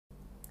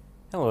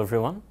Hello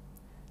everyone.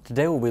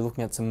 Today we'll be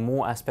looking at some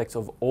more aspects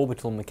of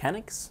orbital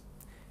mechanics.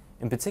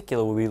 In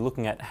particular, we'll be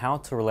looking at how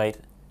to relate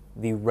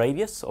the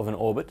radius of an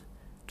orbit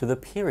to the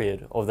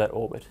period of that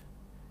orbit.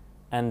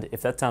 And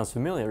if that sounds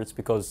familiar, it's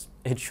because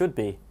it should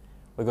be.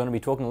 We're going to be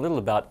talking a little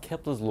about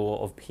Kepler's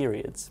law of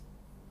periods.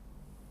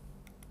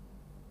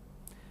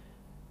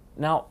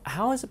 Now,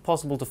 how is it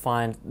possible to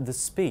find the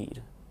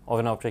speed of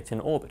an object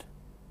in orbit?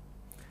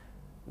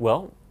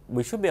 Well,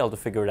 we should be able to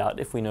figure it out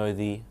if we know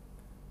the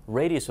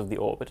radius of the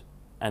orbit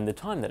and the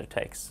time that it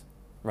takes,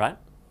 right?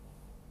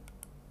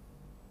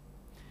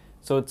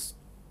 So it's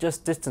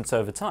just distance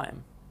over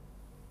time.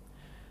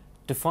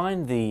 To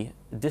find the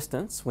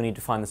distance, we need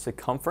to find the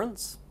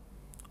circumference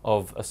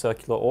of a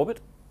circular orbit,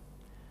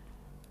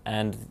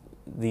 and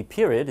the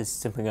period is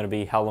simply going to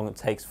be how long it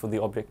takes for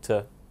the object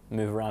to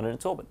move around in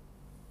its orbit.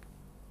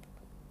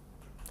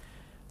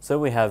 So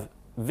we have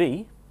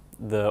v,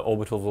 the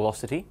orbital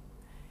velocity,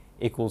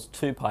 equals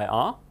 2 pi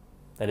r,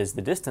 that is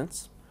the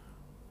distance,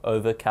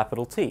 over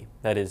capital T,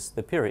 that is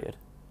the period.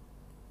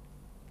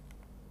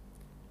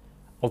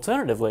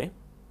 Alternatively,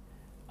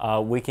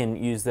 we can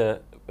use the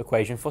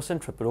equation for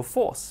centripetal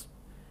force,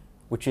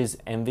 which is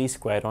mv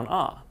squared on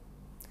r.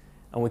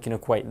 And we can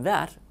equate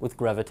that with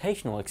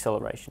gravitational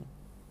acceleration,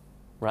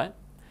 right?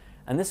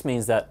 And this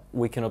means that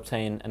we can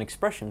obtain an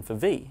expression for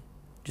v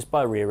just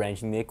by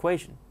rearranging the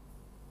equation.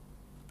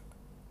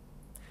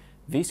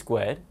 V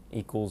squared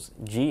equals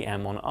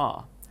gm on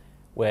r,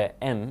 where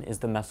m is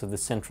the mass of the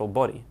central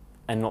body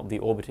and not the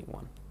orbiting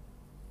one.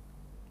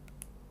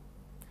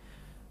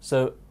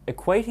 So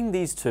equating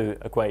these two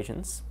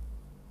equations,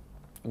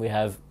 we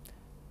have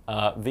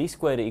v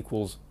squared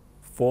equals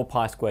 4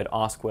 pi squared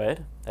r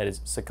squared, that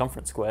is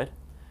circumference squared,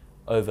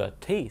 over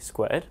t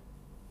squared,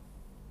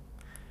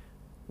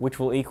 which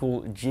will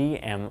equal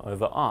gm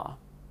over r,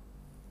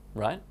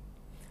 right?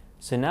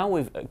 So now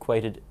we've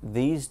equated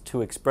these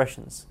two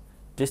expressions,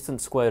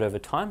 distance squared over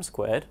time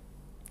squared,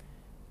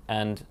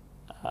 and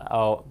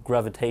our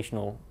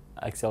gravitational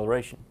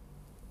acceleration.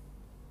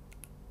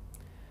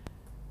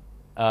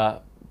 By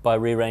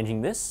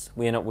rearranging this,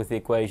 we end up with the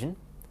equation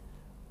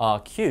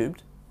r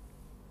cubed,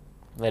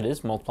 that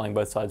is, multiplying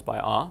both sides by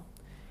r,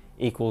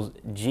 equals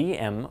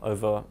gm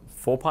over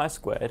 4 pi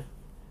squared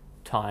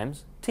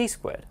times t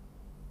squared.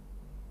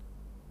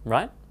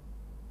 Right?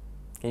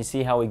 Can you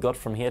see how we got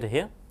from here to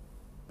here?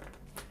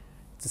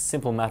 It's a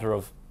simple matter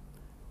of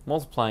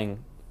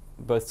multiplying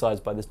both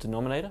sides by this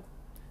denominator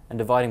and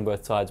dividing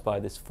both sides by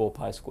this 4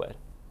 pi squared.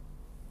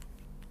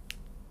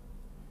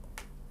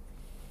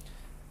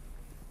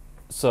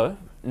 So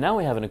now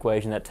we have an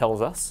equation that tells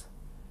us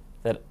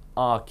that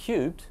r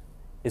cubed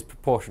is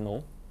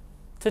proportional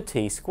to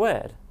t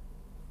squared.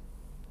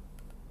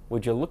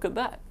 Would you look at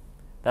that?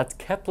 That's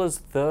Kepler's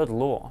third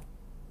law.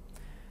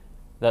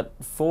 That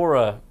for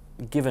a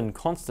given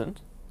constant,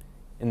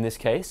 in this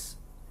case,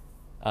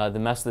 the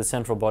mass of the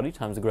central body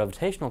times the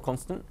gravitational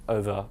constant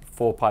over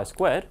 4 pi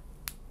squared,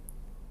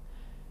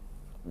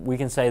 we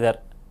can say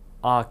that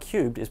r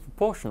cubed is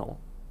proportional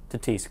to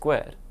t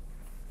squared.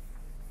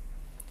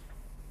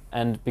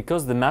 And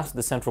because the mass of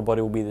the central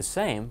body will be the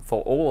same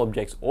for all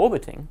objects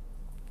orbiting,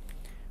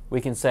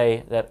 we can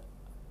say that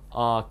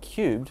r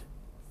cubed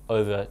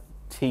over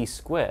t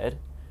squared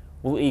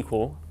will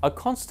equal a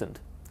constant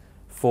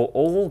for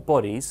all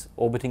bodies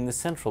orbiting the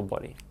central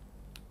body,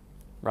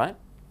 right?